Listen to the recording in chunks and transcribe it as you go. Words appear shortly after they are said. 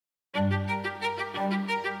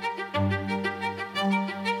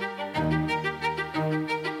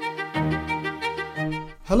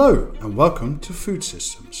Hello and welcome to Food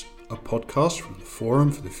Systems, a podcast from the Forum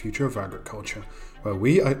for the Future of Agriculture, where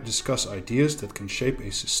we discuss ideas that can shape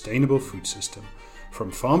a sustainable food system, from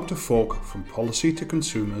farm to fork, from policy to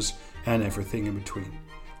consumers, and everything in between.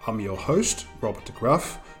 I'm your host, Robert de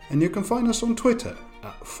Graaf, and you can find us on Twitter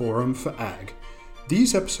at Forum for Ag.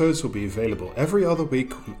 These episodes will be available every other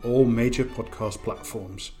week on all major podcast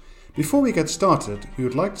platforms. Before we get started, we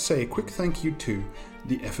would like to say a quick thank you to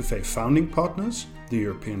the FFA founding partners, the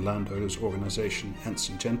European Landowners Organization and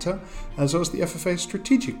Syngenta, as well as the FFA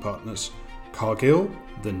strategic partners, Cargill,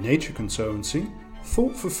 the Nature Conservancy,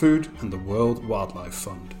 Thought for Food and the World Wildlife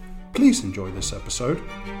Fund. Please enjoy this episode.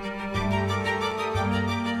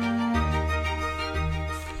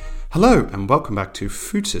 Hello and welcome back to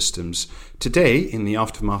Food Systems. Today, in the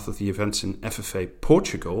aftermath of the events in FFA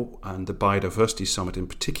Portugal and the Biodiversity Summit in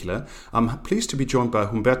particular, I'm pleased to be joined by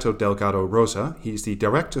Humberto Delgado Rosa. He's the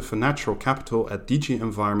Director for Natural Capital at DG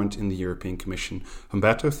Environment in the European Commission.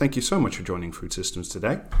 Humberto, thank you so much for joining Food Systems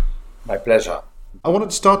today. My pleasure. I wanted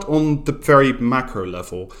to start on the very macro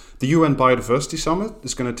level. The UN Biodiversity Summit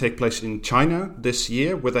is going to take place in China this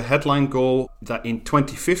year with a headline goal that in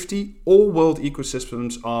 2050, all world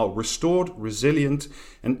ecosystems are restored, resilient,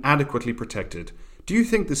 and adequately protected. Do you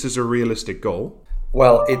think this is a realistic goal?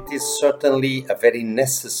 Well, it is certainly a very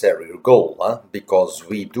necessary goal, because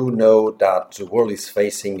we do know that the world is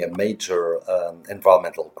facing a major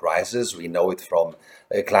environmental crisis. We know it from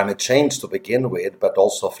climate change to begin with, but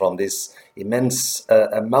also from this immense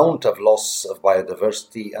amount of loss of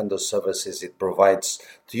biodiversity and the services it provides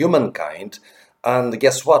to humankind. And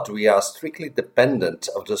guess what? We are strictly dependent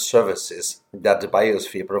of the services that the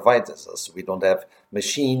biosphere provides us. We don't have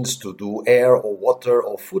machines to do air or water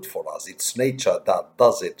or food for us. It's nature that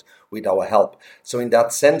does it with our help. So in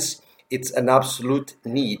that sense, it's an absolute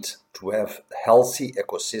need to have healthy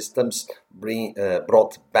ecosystems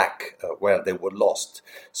brought back where they were lost.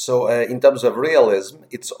 So in terms of realism,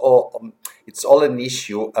 it's all an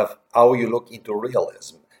issue of how you look into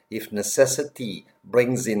realism. If necessity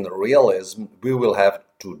brings in realism, we will have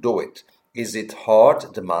to do it. Is it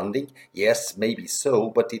hard, demanding? Yes, maybe so,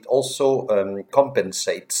 but it also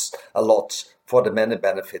compensates a lot for the many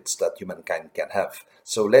benefits that humankind can have.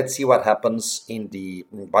 So let's see what happens in the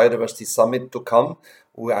Biodiversity Summit to come.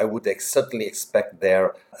 I would certainly expect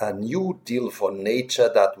there a new deal for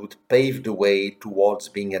nature that would pave the way towards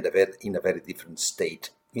being in a very different state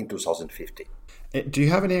in 2050. Do you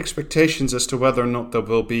have any expectations as to whether or not there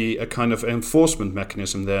will be a kind of enforcement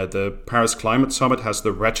mechanism there? The Paris Climate Summit has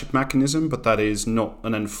the ratchet mechanism, but that is not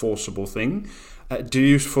an enforceable thing. Do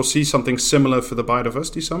you foresee something similar for the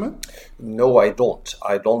Biodiversity Summit? No, I don't.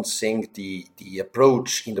 I don't think the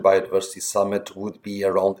approach in the Biodiversity Summit would be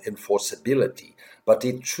around enforceability, but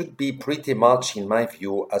it should be pretty much, in my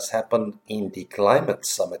view, as happened in the Climate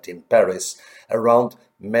Summit in Paris, around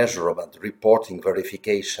measurement, reporting,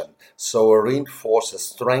 verification. So reinforce a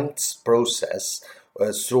strengths process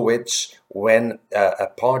through which when a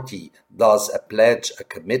party does a pledge, a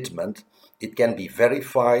commitment, it can be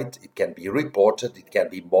verified, it can be reported, it can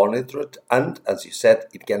be monitored, and, as you said,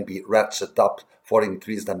 it can be ratcheted up for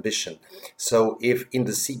increased ambition. So if in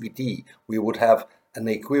the CBD we would have an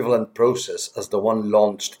equivalent process as the one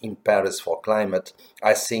launched in Paris for climate,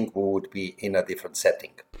 I think we would be in a different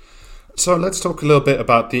setting. So let's talk a little bit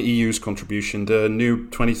about the EU's contribution. The new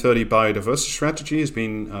 2030 biodiversity strategy has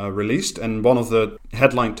been released, and one of the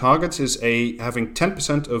headline targets is having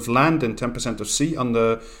 10% of land and 10% of sea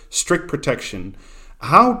under strict protection.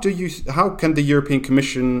 How can the European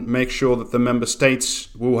Commission make sure that the member states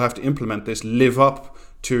who will have to implement this live up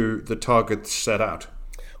to the targets set out?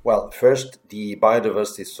 Well, first, the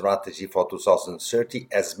biodiversity strategy for 2030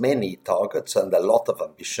 has many targets and a lot of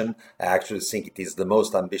ambition. I actually think it is the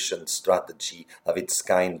most ambitious strategy of its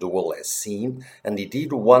kind the world has seen. And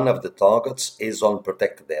indeed, one of the targets is on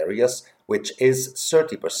protected areas, which is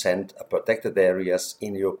 30% of protected areas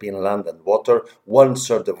in European land and water,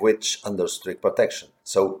 1/3 of which under strict protection.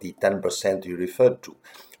 So the 10% you referred to.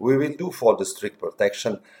 We will do for the strict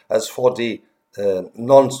protection as for the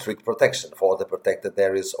non-strict protection for the protected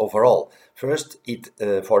areas overall. First,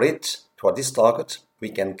 for this target, we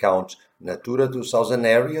can count Natura 2000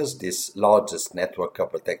 areas, this largest network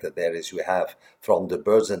of protected areas we have from the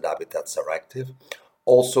Birds and Habitats Directive,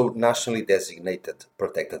 also nationally designated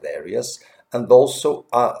protected areas, and also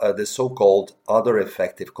the so-called other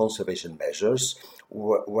effective conservation measures,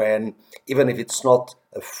 when even if it's not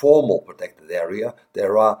a formal protected area,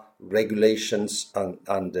 there are regulations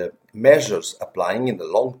and measures applying in the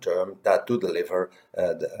long term that do deliver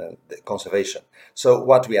the conservation. So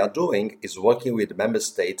what we are doing is working with the member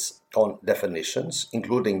states on definitions,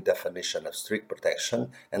 including definition of strict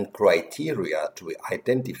protection and criteria to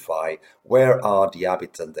identify where are the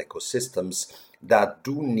habitats and ecosystems that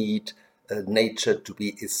do need nature to be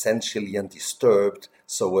essentially undisturbed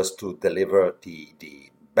so as to deliver the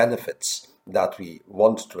benefits that we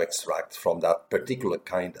want to extract from that particular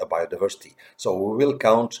kind of biodiversity. So we will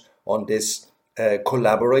count on this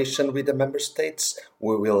collaboration with the member states.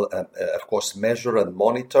 We will, of course, measure and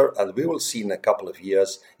monitor, and we will see in a couple of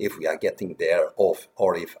years if we are getting there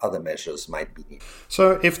or if other measures might be needed.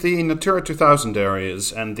 So if the Natura 2000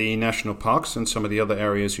 areas and the national parks and some of the other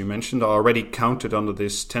areas you mentioned are already counted under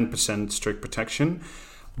this 10% strict protection,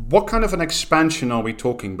 what kind of an expansion are we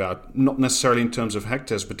talking about? Not necessarily in terms of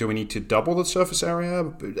hectares, but do we need to double the surface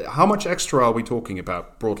area? How much extra are we talking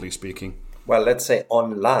about, broadly speaking? Well, let's say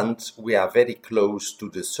on land, we are very close to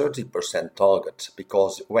the 30% target,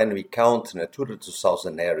 because when we count Natura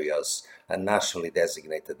 2000 areas and nationally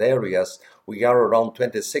designated areas, we are around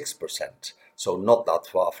 26%, so not that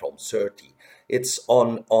far from 30. It's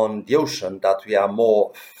on the ocean that we are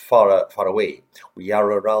more far away. We are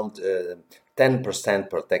around 10%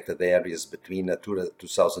 protected areas between Natura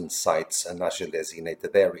 2000 sites and nationally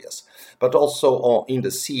designated areas. But also in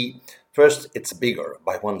the sea, first, it's bigger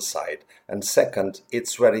by one side, and second,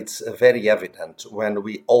 it's where it's very evident when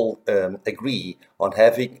we all agree on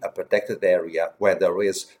having a protected area where there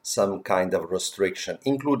is some kind of restriction,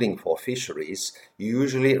 including for fisheries. You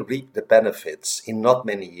usually reap the benefits in not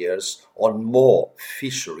many years on more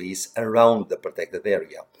fisheries around the protected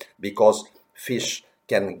area, because fish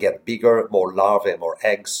can get bigger, more larvae, more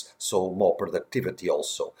eggs, so more productivity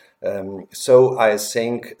also. So I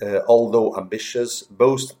think, although ambitious,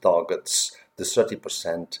 both targets, the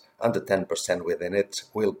 30% and the 10% within it,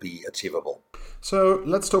 will be achievable. So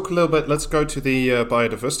let's talk a little bit, let's go to the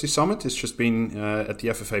Biodiversity Summit. It's just been at the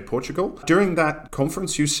FFA Portugal. During that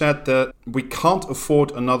conference, you said that we can't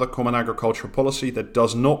afford another common agricultural policy that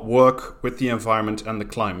does not work with the environment and the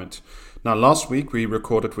climate. Now, last week we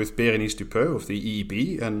recorded with Bérénice Dupeux of the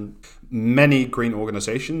EEB, and many green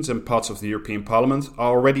organizations and parts of the European Parliament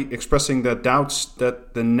are already expressing their doubts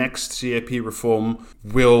that the next CAP reform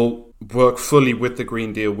will work fully with the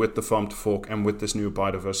Green Deal, with the Farm to Fork, and with this new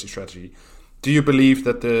biodiversity strategy. Do you believe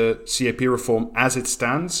that the CAP reform as it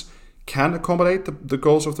stands can accommodate the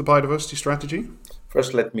goals of the biodiversity strategy?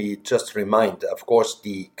 First, let me just remind, of course,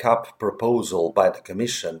 the CAP proposal by the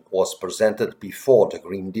Commission was presented before the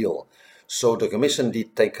Green Deal. So the Commission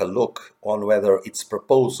did take a look on whether its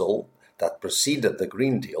proposal that preceded the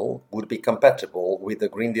Green Deal would be compatible with the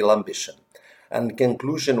Green Deal ambition. And the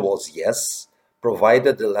conclusion was yes,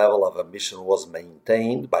 provided the level of ambition was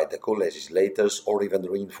maintained by the co-legislators or even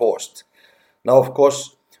reinforced. Now, of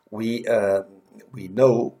course, we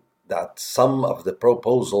know that some of the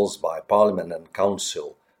proposals by Parliament and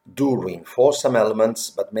Council do reinforce some elements,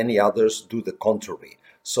 but many others do the contrary.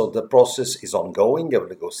 So the process is ongoing of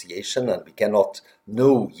negotiation, and we cannot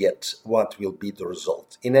know yet what will be the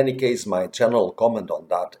result. In any case, my general comment on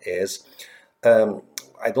that is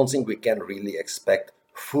I don't think we can really expect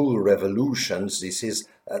full revolutions. This is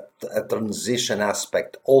a transition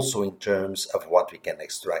aspect also in terms of what we can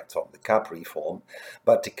extract from the CAP reform.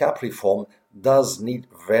 But the CAP reform does need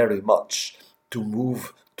very much to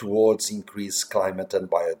move towards increased climate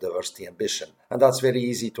and biodiversity ambition. And that's very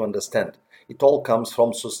easy to understand. It all comes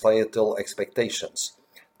from societal expectations.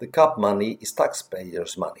 The CAP money is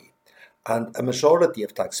taxpayers' money. And a majority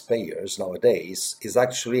of taxpayers nowadays is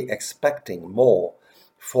actually expecting more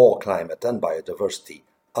for climate and biodiversity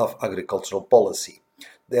of agricultural policy.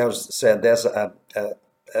 There's a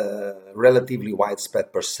relatively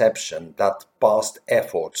widespread perception that past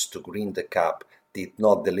efforts to green the CAP did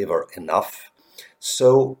not deliver enough.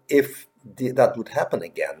 So if that would happen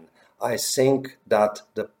again, I think that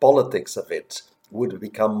the politics of it would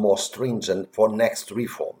become more stringent for next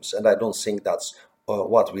reforms. And I don't think that's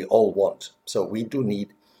what we all want. So we do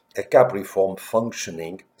need a CAP reform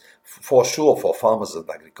functioning, for sure for farmers and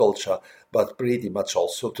agriculture, but pretty much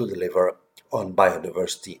also to deliver on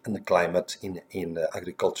biodiversity and climate in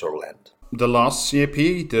agricultural land. The last CAP,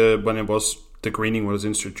 when the greening was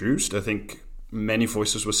introduced, I think many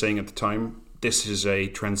voices were saying at the time, this is a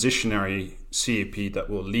transitionary CAP that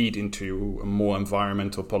will lead into a more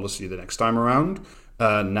environmental policy the next time around.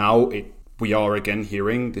 Now we are again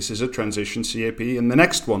hearing this is a transition CAP, and the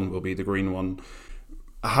next one will be the green one.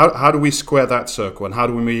 How do we square that circle, and how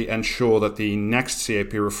do we ensure that the next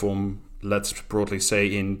CAP reform let's broadly say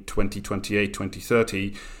in 2028,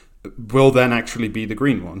 2030, will then actually be the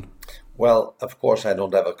green one? Well, of course, I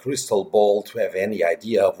don't have a crystal ball to have any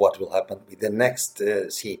idea of what will happen with the next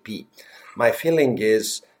CAP. My feeling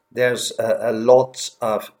is there's a lot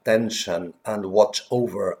of tension and watch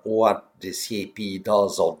over what the CAP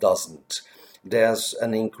does or doesn't. There's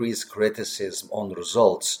an increased criticism on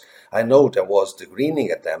results. I know there was the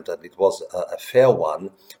greening attempt and it was a fair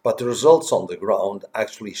one, but the results on the ground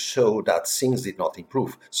actually show that things did not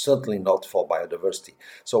improve, certainly not for biodiversity.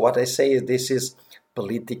 So what I say is this is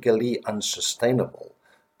politically unsustainable.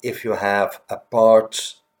 If you have a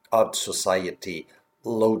part of society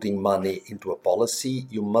loading money into a policy,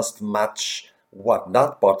 you must match what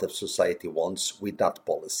that part of society wants with that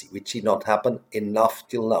policy, which did not happen enough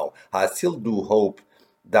till now. I still do hope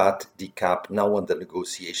that the CAP now under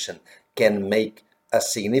negotiation can make a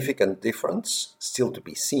significant difference, still to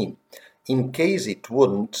be seen. In case it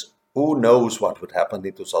wouldn't, who knows what would happen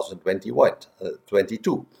in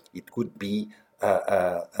 2022? It could be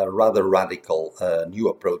a rather radical new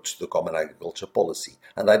approach to the common agriculture policy.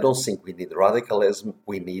 And I don't think we need radicalism,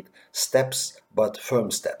 we need steps, but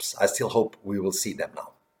firm steps. I still hope we will see them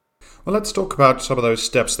now. Well, let's talk about some of those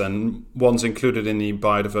steps then. One's included in the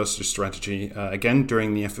biodiversity strategy. Again,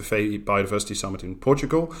 during the FFA Biodiversity Summit in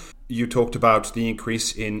Portugal, you talked about the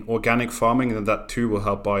increase in organic farming and that too will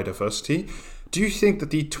help biodiversity. Do you think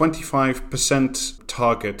that the 25%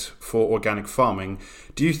 target for organic farming,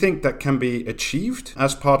 do you think that can be achieved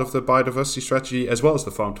as part of the biodiversity strategy as well as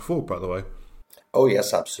the Farm to Fork, by the way? Oh,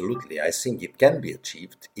 yes, absolutely. I think it can be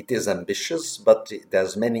achieved. It is ambitious, but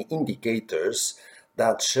there's many indicators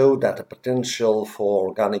that show that the potential for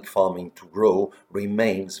organic farming to grow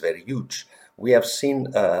remains very huge. We have seen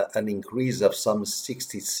an increase of some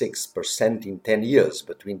 66% in 10 years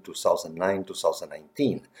between 2009 and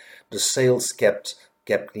 2019. The sales kept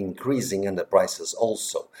increasing and the prices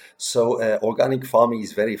also. So organic farming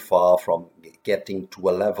is very far from getting to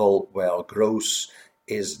a level where growth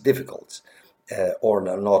is difficult or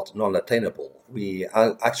not non-attainable. We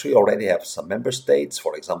actually already have some member states,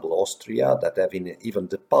 for example Austria, that have even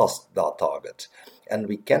surpassed that target. And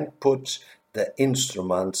we can put the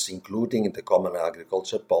instruments, including the Common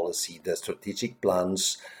Agriculture Policy, the strategic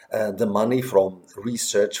plans, the money from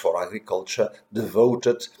research for agriculture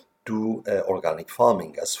devoted to organic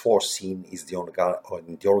farming, as foreseen is the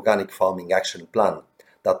Organic Farming Action Plan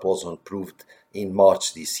that was approved in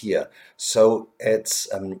March this year. So it's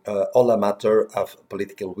all a matter of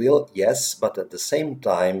political will, yes, but at the same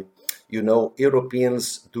time,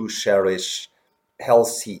 Europeans do cherish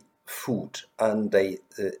healthy food, and they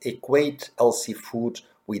equate healthy food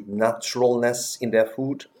with naturalness in their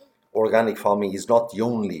food. Organic farming is not the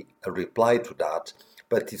only reply to that,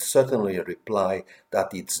 but it's certainly a reply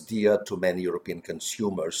that it's dear to many European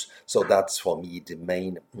consumers. So that's for me the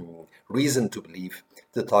main reason to believe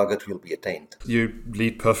the target will be attained. You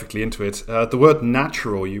lead perfectly into it. The word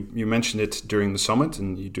natural, you mentioned it during the summit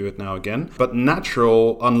and you do it now again. But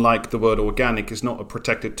natural, unlike the word organic, is not a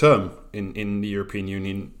protected term in the European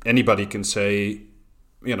Union. Anybody can say,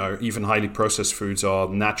 even highly processed foods are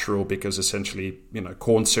natural because essentially,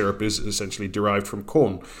 corn syrup is essentially derived from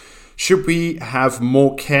corn. Should we have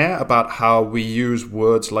more care about how we use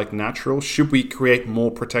words like natural? Should we create more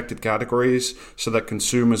protected categories so that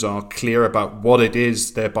consumers are clear about what it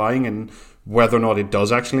is they're buying and whether or not it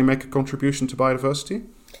does actually make a contribution to biodiversity?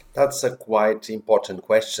 That's a quite important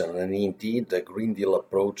question, and indeed the Green Deal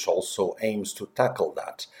approach also aims to tackle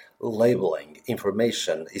that. Labeling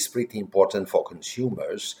information is pretty important for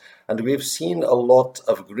consumers, and we've seen a lot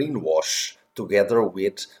of greenwash together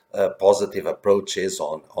with positive approaches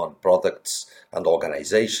on products and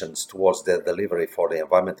organizations towards their delivery for the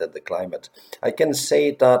environment and the climate. I can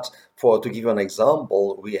say that, to give you an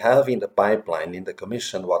example, we have in the pipeline in the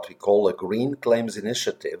Commission what we call a Green Claims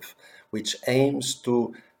Initiative, which aims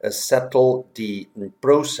to settle the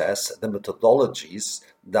process, the methodologies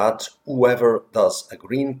that whoever does a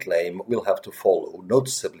green claim will have to follow,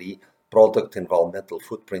 noticeably product environmental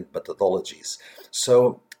footprint methodologies.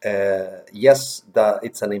 So yes,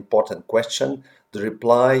 it's an important question. The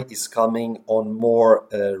reply is coming on more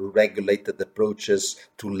regulated approaches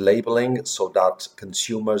to labeling so that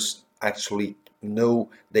consumers actually know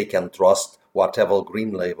they can trust whatever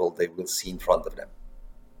green label they will see in front of them.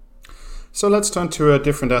 So let's turn to a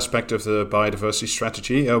different aspect of the biodiversity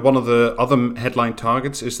strategy. One of the other headline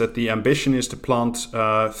targets is that the ambition is to plant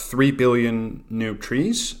 3 billion new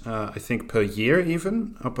trees, I think per year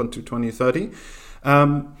even, up until 2030.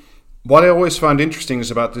 What I always find interesting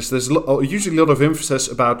is about this, there's usually a lot of emphasis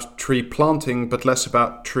about tree planting, but less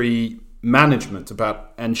about tree management,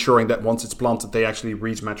 about ensuring that once it's planted, they actually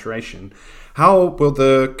reach maturation. How will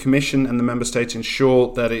the Commission and the Member States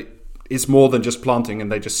ensure that it is more than just planting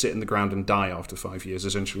and they just sit in the ground and die after 5 years,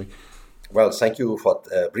 essentially? Well, thank you for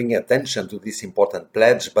bringing attention to this important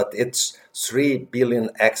pledge, but it's 3 billion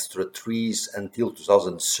extra trees until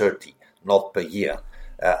 2030, not per year.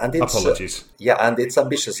 And it's, Apologies. And it's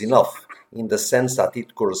ambitious enough in the sense that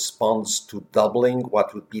it corresponds to doubling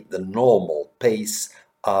what would be the normal pace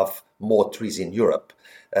of more trees in Europe.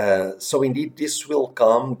 So indeed, this will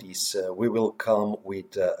come. We will come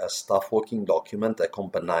with a staff working document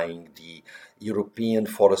accompanying the European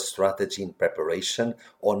Forest Strategy in preparation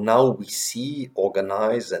on how we see,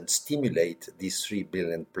 organize, and stimulate this 3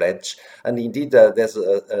 billion pledge. And indeed, there's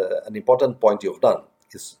an important point you've done.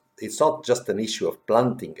 It's not just an issue of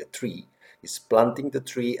planting a tree. It's planting the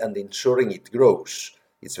tree and ensuring it grows.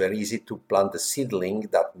 It's very easy to plant a seedling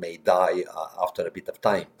that may die after a bit of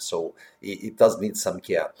time. So it does need some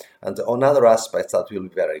care. And on other aspects that will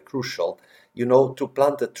be very crucial, to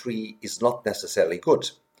plant a tree is not necessarily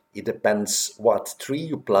good. It depends what tree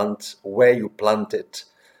you plant, where you plant it,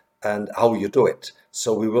 and how you do it.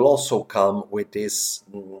 So we will also come with this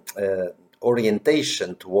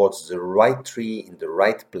orientation towards the right tree in the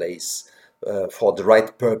right place, for the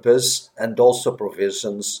right purpose, and also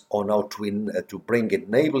provisions on how to bring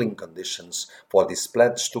enabling conditions for this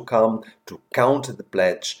pledge to come, to count the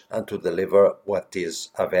pledge, and to deliver what is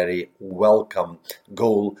a very welcome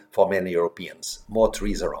goal for many Europeans: more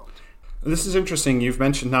trees around. This is interesting. You've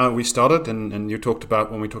mentioned now we started, and you talked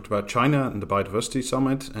about when we talked about China and the Biodiversity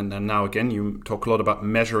Summit, and then now again you talk a lot about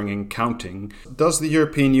measuring and counting. Does the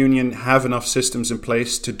European Union have enough systems in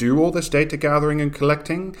place to do all this data gathering and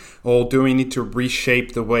collecting, or do we need to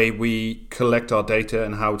reshape the way we collect our data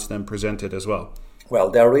and how it's then presented as well?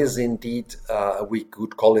 Well, there is indeed, we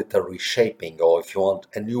could call it a reshaping, or if you want,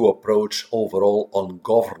 a new approach overall on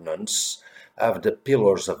governance of the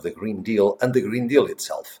pillars of the Green Deal and the Green Deal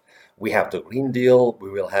itself. We have the Green Deal, we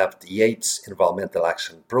will have the 8th Environmental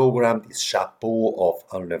Action Programme, this chapeau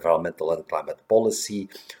of environmental and climate policy.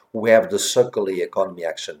 We have the Circular Economy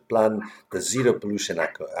Action Plan, the Zero Pollution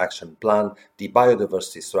Action Plan, the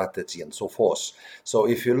Biodiversity Strategy, and so forth. So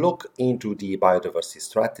if you look into the Biodiversity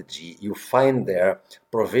Strategy, you find there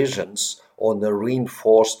provisions on the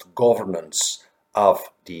reinforced governance of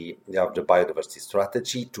the biodiversity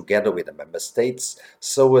strategy together with the member states,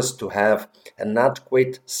 so as to have an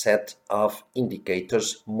adequate set of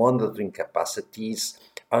indicators, monitoring capacities,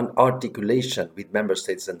 and articulation with member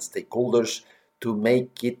states and stakeholders to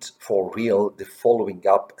make it for real the following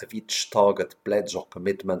up of each target, pledge, or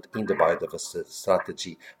commitment in the biodiversity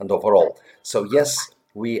strategy and overall. So yes,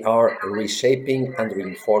 we are reshaping and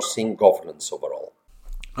reinforcing governance overall.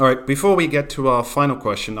 All right, before we get to our final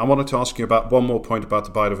question, I wanted to ask you about one more point about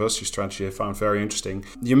the biodiversity strategy I found very interesting.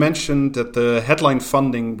 You mentioned that the headline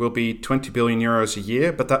funding will be 20 billion euros a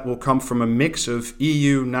year, but that will come from a mix of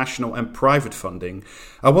EU, national and private funding.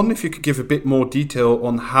 I wonder if you could give a bit more detail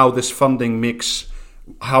on how this funding mix,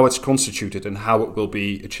 how it's constituted and how it will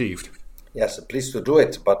be achieved. Yes, pleased to do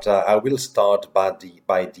it, but I will start by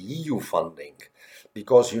the EU funding,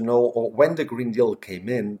 because, when the Green Deal came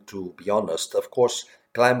in, to be honest, of course,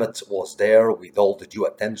 climate was there with all the due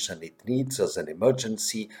attention it needs as an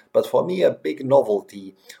emergency, but for me a big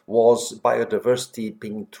novelty was biodiversity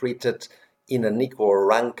being treated in an equal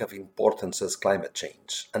rank of importance as climate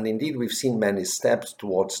change. And indeed we've seen many steps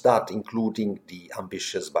towards that, including the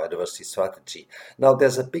ambitious biodiversity strategy. Now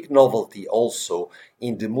there's a big novelty also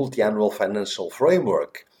in the multi-annual financial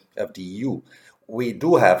framework of the EU. We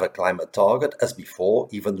do have a climate target, as before,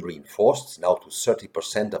 even reinforced, now to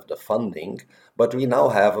 30% of the funding, but we now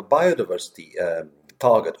have a biodiversity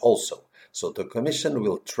target also. So the Commission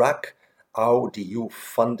will track how the EU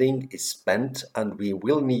funding is spent, and we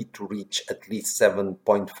will need to reach at least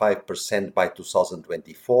 7.5% by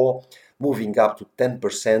 2024, moving up to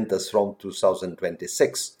 10% as from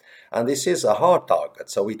 2026. And this is a hard target,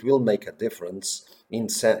 so it will make a difference in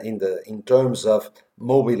terms of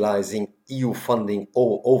mobilizing EU funding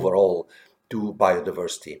overall to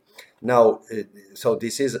biodiversity. Now, so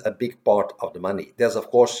this is a big part of the money. There's, of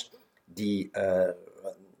course, the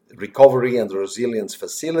Recovery and Resilience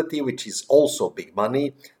Facility, which is also big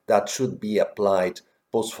money that should be applied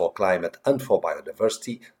both for climate and for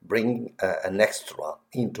biodiversity, bringing an extra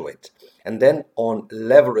into it. And then on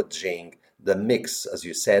leveraging the mix, as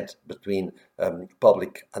you said, between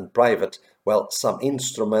public and private, well, some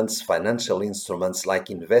instruments, financial instruments like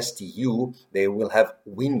InvestEU, they will have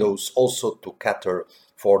windows also to cater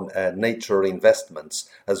for nature investments,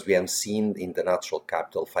 as we have seen in the natural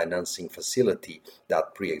capital financing facility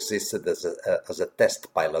that pre-existed as a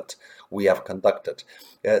test pilot we have conducted.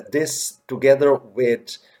 This, together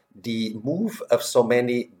with the move of so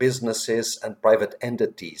many businesses and private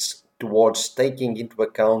entities towards taking into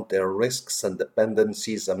account their risks and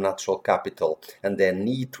dependencies of natural capital and their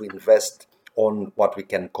need to invest on what we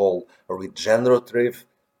can call a regenerative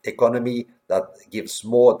economy that gives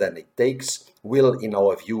more than it takes, will, in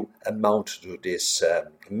our view, amount to this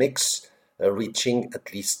mix reaching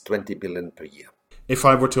at least 20 billion per year. If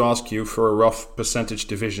I were to ask you for a rough percentage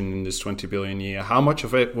division in this 20 billion a year, how much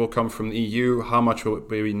of it will come from the EU, how much will it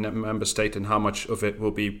be member state, and how much of it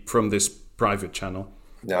will be from this private channel?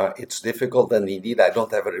 Now, it's difficult, and indeed I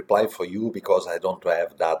don't have a reply for you because I don't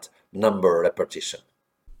have that number repetition.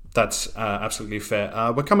 That's absolutely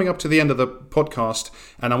fair. We're coming up to the end of the podcast,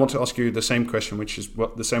 and I want to ask you the same question, which is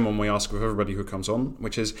the same one we ask of everybody who comes on,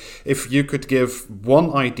 which is if you could give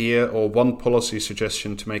one idea or one policy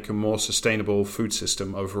suggestion to make a more sustainable food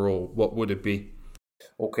system overall, what would it be?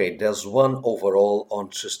 Okay, there's one overall on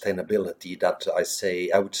sustainability that I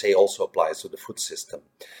would say also applies to the food system,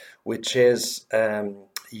 which is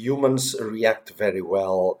humans react very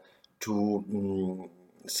well to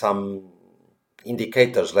some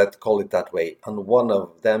indicators, let's call it that way, and one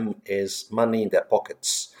of them is money in their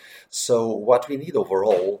pockets. So what we need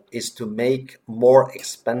overall is to make more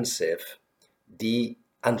expensive the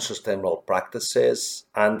unsustainable practices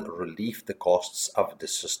and relieve the costs of the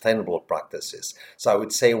sustainable practices. So I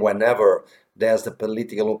would say whenever there's the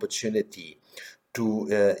political opportunity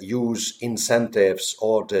to use incentives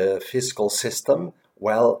or the fiscal system,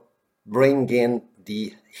 well, bring in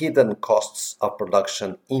the hidden costs of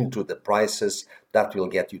production into the prices. That will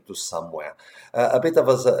get you to somewhere. A bit of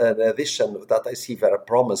an addition that I see very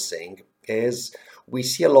promising is we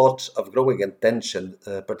see a lot of growing attention,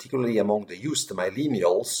 particularly among the youth, the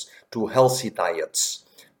millennials, to healthy diets.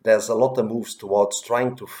 There's a lot of moves towards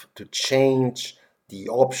trying to change the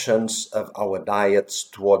options of our diets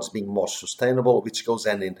towards being more sustainable, which goes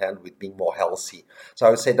hand in hand with being more healthy. So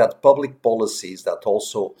I would say that public policies that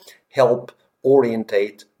also help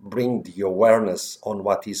orientate, bring the awareness on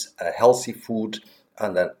what is a healthy food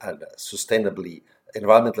and a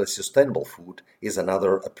environmentally sustainable food is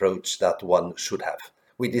another approach that one should have.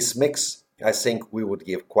 With this mix, I think we would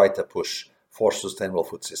give quite a push for sustainable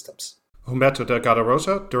food systems. Humberto Delgado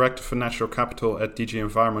Rosa, Director for Natural Capital at DG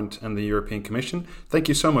Environment and the European Commission. Thank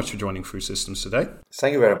you so much for joining Food Systems today.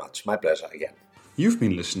 Thank you very much. My pleasure again. You've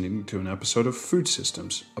been listening to an episode of Food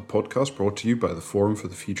Systems, a podcast brought to you by the Forum for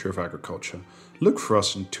the Future of Agriculture. Look for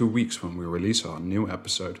us in 2 weeks when we release our new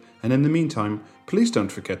episode. And in the meantime, please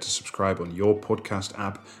don't forget to subscribe on your podcast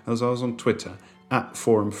app as well as on Twitter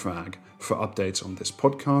 @ForumForAg for updates on this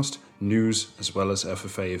podcast, news, as well as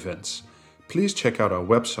FFA events. Please check out our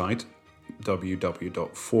website,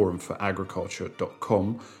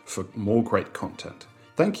 www.forumforagriculture.com, for more great content.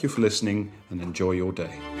 Thank you for listening and enjoy your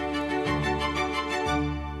day.